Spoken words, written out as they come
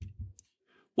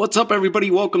What's up,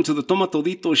 everybody? Welcome to the Toma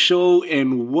Todito show.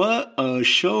 And what a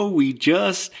show we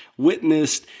just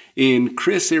witnessed in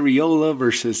Chris Arreola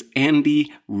versus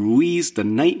Andy Ruiz, the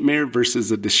Nightmare versus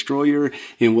the Destroyer,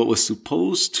 in what was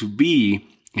supposed to be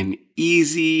an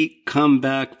easy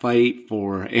comeback fight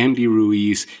for Andy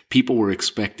Ruiz. People were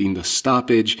expecting the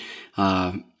stoppage,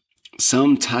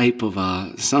 some type of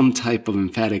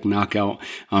emphatic knockout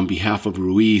on behalf of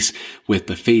Ruiz with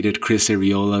the faded Chris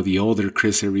Arreola, the older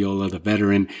Chris Arreola, the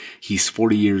veteran. He's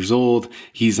 40 years old.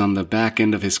 He's on the back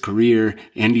end of his career.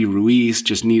 Andy Ruiz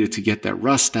just needed to get that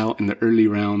rust out in the early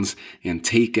rounds and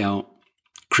take out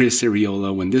Chris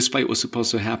Arreola when this fight was supposed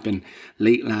to happen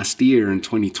late last year in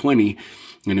 2020.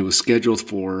 And it was scheduled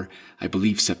for, I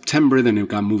believe, September. Then it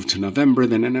got moved to November.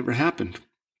 Then it never happened.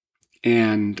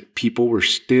 And people were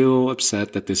still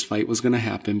upset that this fight was going to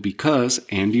happen because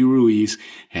Andy Ruiz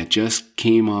had just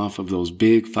came off of those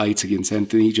big fights against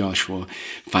Anthony Joshua,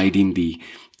 fighting the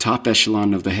top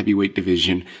echelon of the heavyweight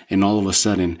division, and all of a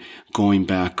sudden going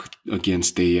back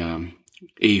against a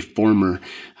former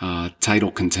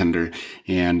title contender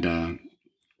and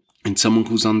someone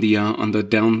who's on the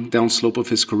down slope of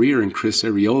his career in Chris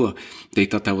Arreola. They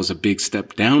thought that was a big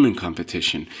step down in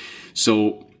competition.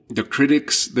 So the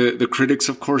critics,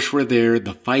 of course, were there.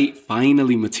 The fight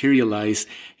finally materialized,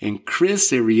 and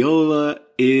Chris Arreola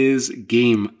is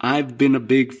game. I've been a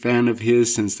big fan of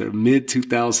his since the mid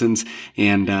 2000s,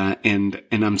 and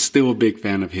I'm still a big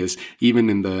fan of his.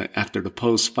 Even after the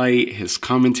post fight, his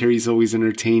commentary is always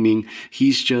entertaining.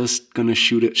 He's just gonna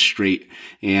shoot it straight,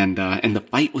 and the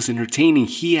fight was entertaining.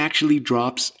 He actually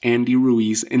drops Andy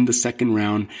Ruiz in the second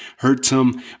round, hurts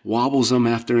him, wobbles him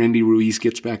after Andy Ruiz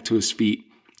gets back to his feet.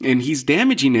 And he's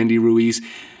damaging Andy Ruiz,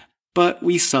 but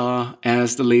we saw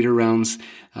as the later rounds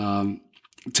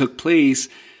took place,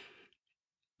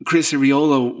 Chris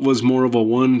Arreola was more of a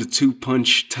 1-2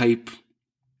 punch type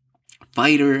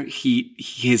fighter.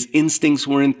 His instincts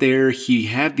weren't there. He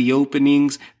had the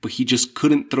openings, but he just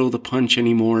couldn't throw the punch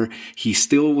anymore. He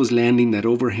still was landing that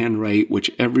overhand right, which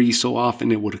every so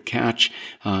often it would catch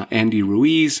Andy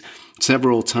Ruiz.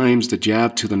 Several times the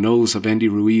jab to the nose of Andy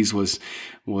Ruiz was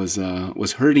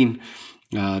hurting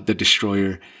the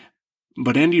Destroyer.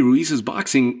 But Andy Ruiz's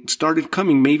boxing started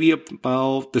coming maybe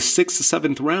about the 6th or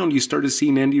 7th round. You started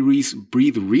seeing Andy Ruiz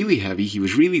breathe really heavy. He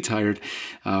was really tired,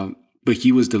 but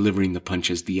he was delivering the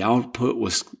punches. The output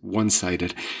was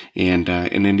one-sided, and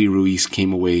Andy Ruiz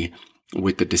came away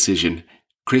with the decision.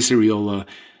 Chris Arreola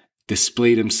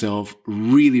displayed himself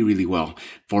really, really well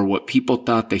for what people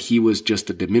thought that he was just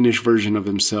a diminished version of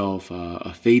himself,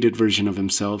 a faded version of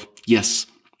himself. Yes,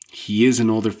 he is an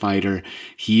older fighter.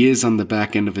 He is on the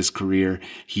back end of his career.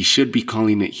 He should be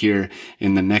calling it here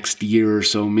in the next year or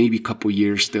so, maybe a couple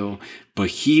years still. But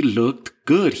he looked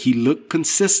good. He looked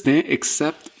consistent,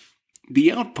 except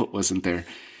the output wasn't there.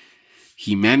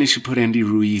 He managed to put Andy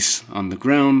Ruiz on the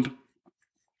ground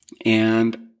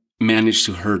and managed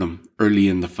to hurt him early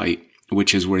in the fight,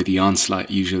 which is where the onslaught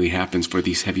usually happens for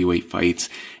these heavyweight fights.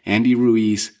 Andy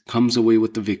Ruiz comes away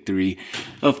with the victory.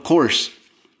 Of course,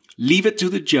 leave it to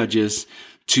the judges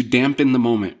to dampen the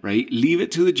moment, right? Leave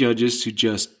it to the judges to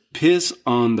just piss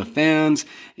on the fans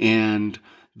and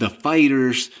the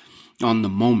fighters on the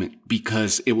moment,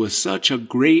 because it was such a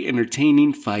great,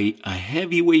 entertaining fight, a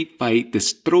heavyweight fight,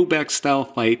 this throwback style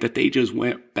fight that they just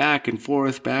went back and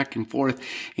forth,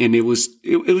 and it was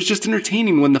just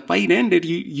entertaining. When the fight ended,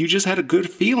 you just had a good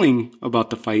feeling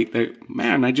about the fight. That,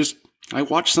 man, I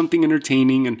watched something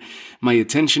entertaining, and my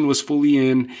attention was fully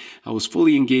in. I was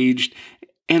fully engaged.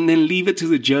 And then leave it to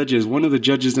the judges. One of the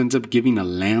judges ends up giving a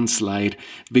landslide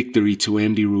victory to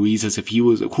Andy Ruiz as if he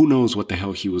was, who knows what the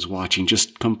hell he was watching.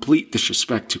 Just complete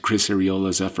disrespect to Chris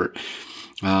Arreola's effort.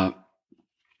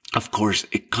 Of course,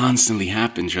 it constantly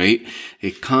happens, right?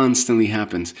 It constantly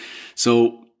happens.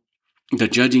 So the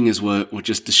judging is what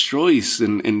just destroys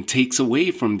and takes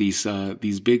away from these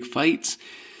big fights.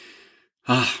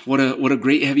 What a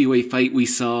great heavyweight fight we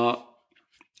saw.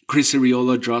 Chris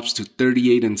Arreola drops to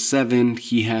 38-7.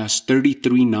 He has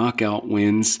 33 knockout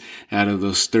wins out of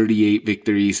those 38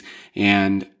 victories.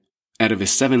 And out of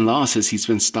his 7 losses, he's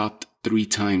been stopped 3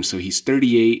 times. So he's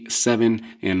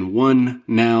 38-7-1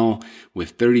 now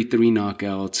with 33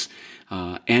 knockouts.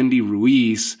 Andy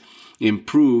Ruiz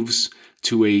improves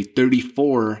to a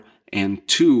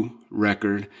 34-2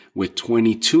 record with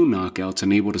 22 knockouts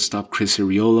and able to stop Chris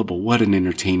Arreola. But what an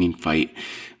entertaining fight.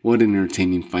 What an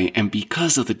entertaining fight. And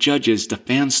because of the judges, the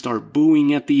fans start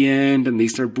booing at the end, and they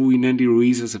start booing Andy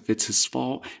Ruiz as if it's his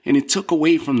fault. And it took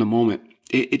away from the moment.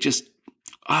 It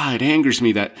angers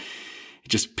me that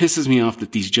just pisses me off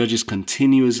that these judges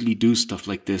continuously do stuff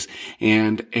like this.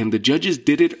 And the judges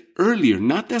did it earlier,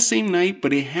 not that same night,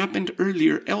 but it happened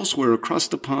earlier elsewhere across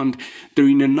the pond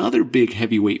during another big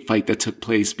heavyweight fight that took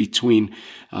place between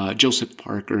Joseph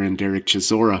Parker and Derek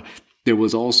Chisora. There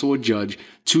was also a judge.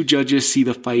 Two judges see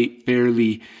the fight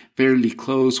fairly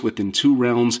close within 2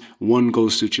 rounds. One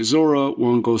goes to Chisora,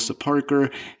 one goes to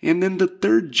Parker. And then the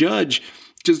third judge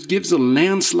just gives a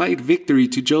landslide victory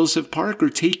to Joseph Parker,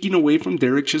 taking away from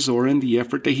Derek Chisora and the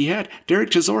effort that he had.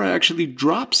 Derek Chisora actually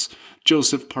drops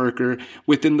Joseph Parker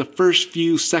within the first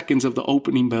few seconds of the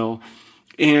opening bell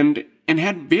and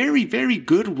had very, very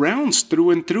good rounds through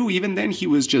and through. Even then, he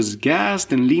was just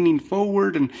gassed and leaning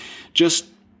forward and just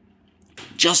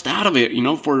out of it,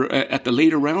 for at the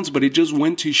later rounds. But it just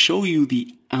went to show you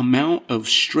the amount of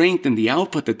strength and the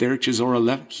output that Derek Chisora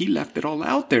left. He left it all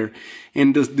out there.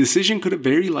 And the decision could have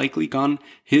very likely gone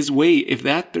his way if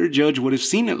that third judge would have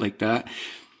seen it like that.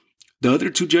 The other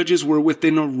 2 judges were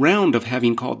within a round of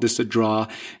having called this a draw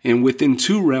and within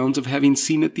 2 rounds of having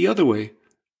seen it the other way.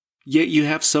 Yet you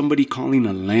have somebody calling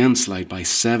a landslide by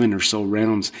 7 or so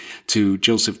rounds to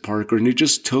Joseph Parker, and it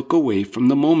just took away from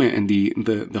the moment and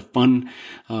the fun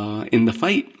in the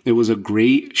fight. It was a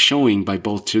great showing by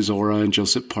both Chisora and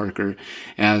Joseph Parker,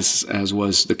 as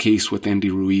was the case with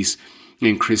Andy Ruiz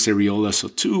and Chris Arreola. So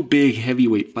 2 big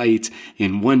heavyweight fights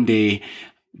in one day.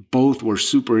 Both were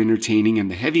super entertaining, and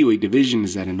the heavyweight division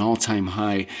is at an all-time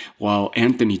high, while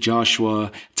Anthony Joshua,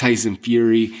 Tyson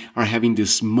Fury are having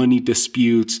this money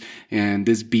disputes and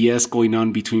this BS going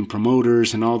on between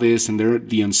promoters and all this, and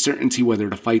the uncertainty whether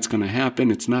the fight's going to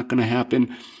happen, it's not going to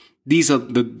happen. These are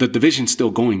the division's still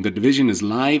going. The division is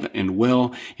live and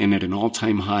well and at an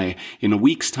all-time high. In a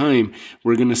week's time,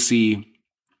 we're going to see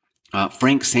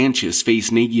Frank Sanchez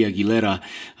faced Negi Aguilera,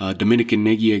 Dominican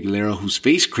Negi Aguilera, who's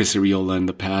faced Chris Arreola in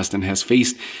the past and has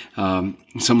faced some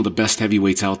of the best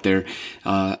heavyweights out there,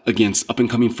 against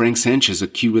up-and-coming Frank Sanchez, a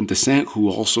Cuban descent who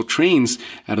also trains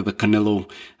out of the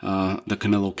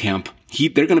Canelo camp.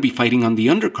 They're going to be fighting on the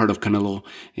undercard of Canelo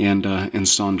and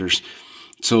Saunders.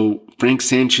 So Frank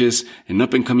Sanchez, an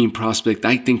up-and-coming prospect,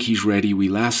 I think he's ready. We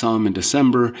last saw him in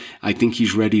December. I think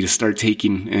he's ready to start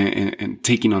taking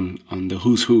on the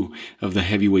who's who of the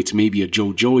heavyweights. Maybe a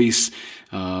Joe Joyce,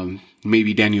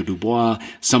 maybe Daniel Dubois,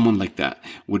 someone like that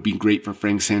would be great for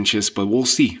Frank Sanchez. But we'll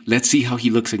see. Let's see how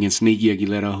he looks against Negi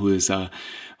Aguilera,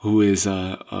 who is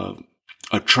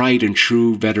a tried and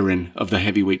true veteran of the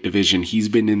heavyweight division. He's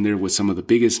been in there with some of the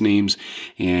biggest names,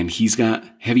 and he's got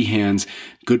heavy hands,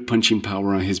 good punching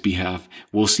power on his behalf.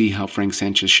 We'll see how Frank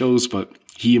Sanchez shows, but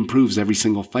he improves every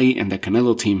single fight, and the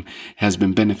Canelo team has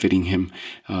been benefiting him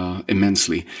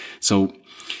immensely. So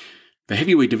the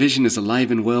heavyweight division is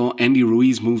alive and well. Andy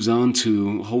Ruiz moves on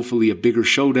to hopefully a bigger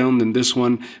showdown than this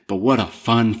one, but what a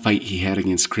fun fight he had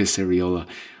against Chris Arreola.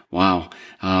 Wow.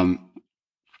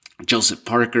 Joseph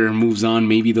Parker moves on.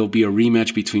 Maybe there'll be a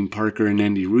rematch between Parker and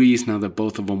Andy Ruiz now that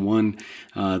both of them won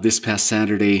this past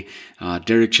Saturday.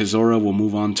 Derek Chisora will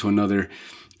move on to another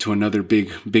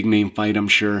big name fight, I'm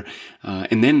sure.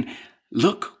 And then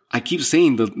look, I keep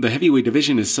saying the heavyweight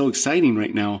division is so exciting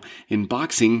right now in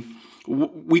boxing.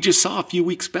 We just saw a few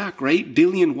weeks back, right?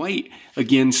 Dillian White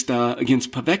against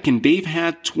Povetkin. They've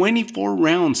had 24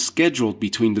 rounds scheduled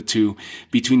between the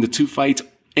two fights,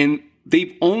 and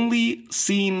they've only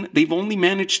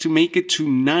managed to make it to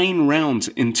 9 rounds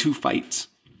in 2 fights.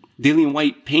 Dillian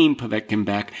White paying Povetkin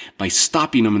back by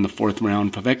stopping him in the 4th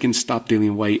round. Povetkin stopped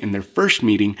Dillian White in their first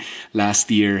meeting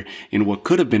last year in what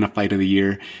could have been a fight of the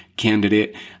year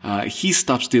candidate. He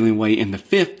stops Dillian White in the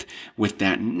 5th with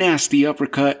that nasty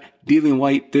uppercut. Dillian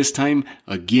White, this time,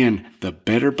 again, the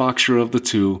better boxer of the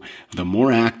two, the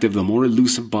more active, the more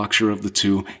elusive boxer of the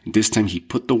two. This time he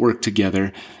put the work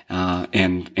together,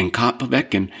 and caught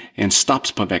Povetkin and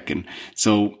stops Povetkin.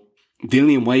 So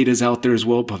Dillian White is out there as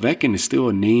well. Povetkin is still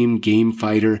a name game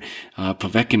fighter.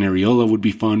 Povetkin Arreola would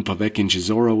be fun. Povetkin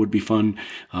Chisora would be fun.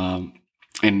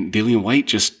 And Dillian White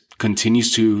just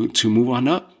continues to move on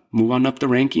up the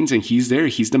rankings, and he's there.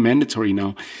 He's the mandatory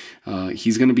now.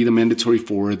 He's going to be the mandatory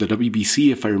for the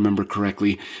WBC, if I remember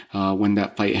correctly, when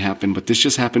that fight happened. But this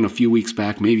just happened a few weeks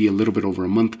back, maybe a little bit over a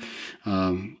month,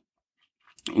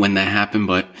 when that happened.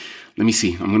 But let me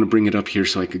see. I'm going to bring it up here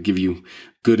so I could give you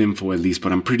good info at least.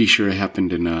 But I'm pretty sure it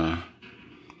happened in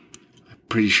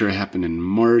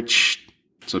March.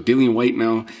 So Dillian White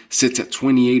now sits at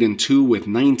 28-2 with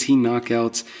 19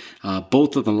 knockouts.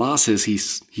 Both of the losses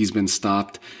he's been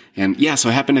stopped. And yeah, so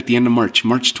it happened at the end of March.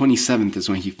 March 27th is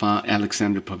when he fought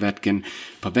Alexander Povetkin.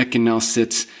 Povetkin now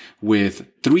sits with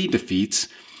 3 defeats.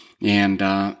 And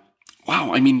wow,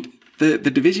 I mean,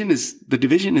 the division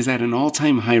is at an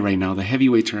all-time high right now. The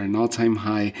heavyweights are at an all-time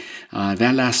high.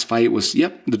 That last fight was, the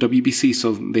WBC.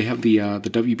 So they have the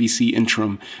WBC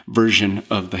interim version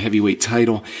of the heavyweight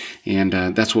title, and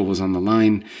that's what was on the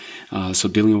line. So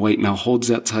Dillian Whyte now holds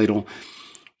that title.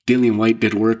 Dillian Whyte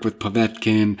did work with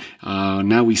Povetkin.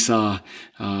 Now we saw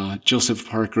Joseph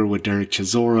Parker with Derek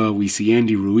Chisora. We see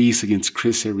Andy Ruiz against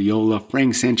Chris Arreola.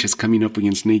 Frank Sanchez coming up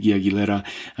against Negi Aguilera.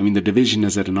 I mean, the division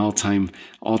is at an all-time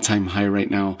high right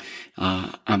now.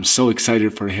 I'm so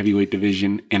excited for the heavyweight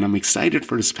division, and I'm excited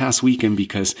for this past weekend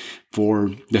because for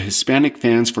the Hispanic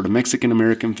fans, for the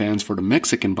Mexican-American fans, for the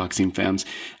Mexican boxing fans,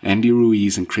 Andy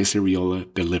Ruiz and Chris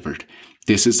Arreola delivered.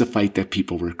 This is a fight that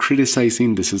people were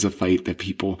criticizing. This is a fight that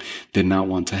people did not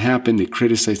want to happen. They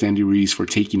criticized Andy Ruiz for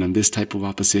taking on this type of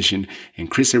opposition. And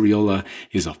Chris Arreola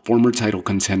is a former title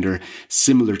contender,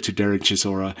 similar to Derek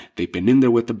Chisora. They've been in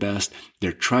there with the best.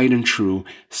 They're tried and true.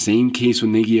 Same case with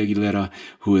Negi Aguilera,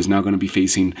 who is now going to be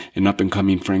facing an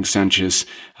up-and-coming Frank Sanchez,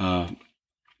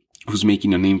 who's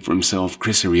making a name for himself.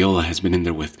 Chris Arreola has been in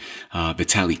there with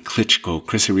Vitaly Klitschko.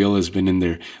 Chris Arreola has been in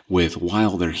there with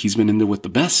Wilder. He's been in there with the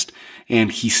best,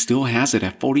 and he still has it.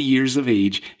 At 40 years of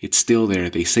age, it's still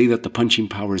there. They say that the punching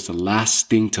power is the last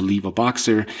thing to leave a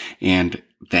boxer, and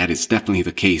that is definitely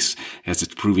the case, as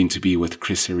it's proving to be with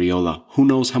Chris Arreola. Who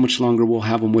knows how much longer we'll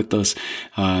have him with us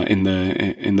in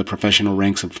the professional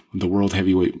ranks of the world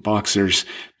heavyweight boxers,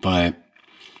 but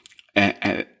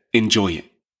enjoy it.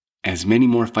 As many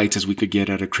more fights as we could get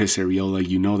out of Chris Arreola,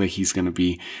 you know that he's going to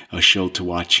be a show to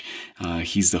watch.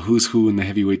 He's the who's who in the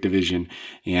heavyweight division,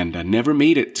 and never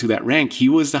made it to that rank. He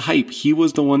was the hype. He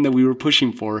was the one that we were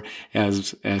pushing for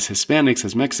as Hispanics,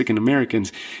 as Mexican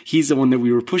Americans. He's the one that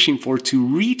we were pushing for to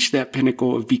reach that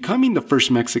pinnacle of becoming the first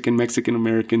Mexican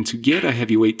American to get a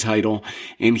heavyweight title,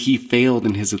 and he failed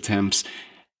in his attempts.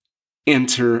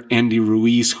 Enter Andy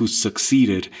Ruiz, who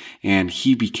succeeded, and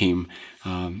he became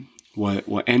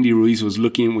what Andy Ruiz was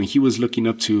when he was looking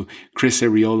up to Chris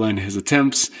Arreola in his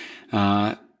attempts.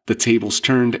 The tables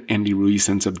turned. Andy Ruiz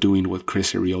ends up doing what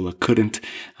Chris Arreola couldn't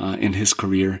in his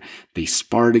career. They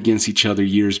sparred against each other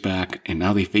years back, and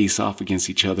now they face off against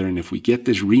each other. And if we get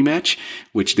this rematch,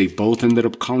 which they both ended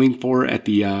up calling for at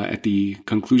the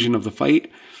conclusion of the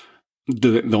fight,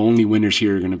 the only winners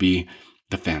here are going to be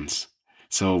the fans.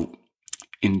 So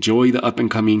enjoy the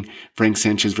up-and-coming Frank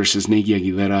Sanchez versus Negi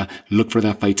Aguilera. Look for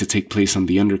that fight to take place on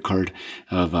the undercard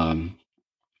of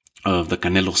the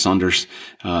Canelo Saunders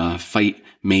fight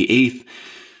May 8th.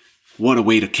 What a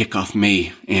way to kick off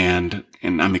May, and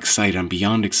I'm excited. I'm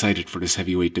beyond excited for this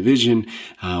heavyweight division.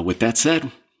 With that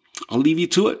said, I'll leave you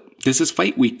to it. This is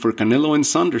fight week for Canelo and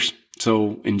Saunders.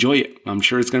 So enjoy it. I'm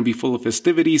sure it's going to be full of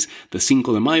festivities. The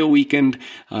Cinco de Mayo weekend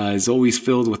is always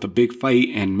filled with a big fight,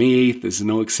 and May 8th is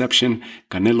no exception.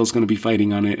 Canelo's going to be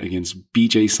fighting on it against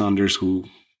BJ Saunders, who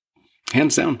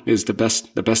hands down is the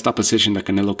best opposition that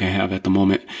Canelo can have at the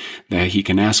moment, that he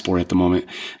can ask for at the moment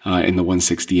in the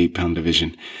 168-pound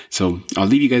division. So I'll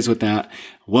leave you guys with that.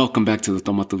 Welcome back to the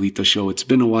Tomatolito Show. It's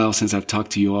been a while since I've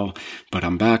talked to you all, but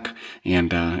I'm back,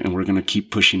 and we're going to keep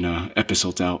pushing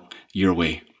episodes out your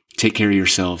way. Take care of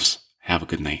yourselves. Have a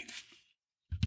good night.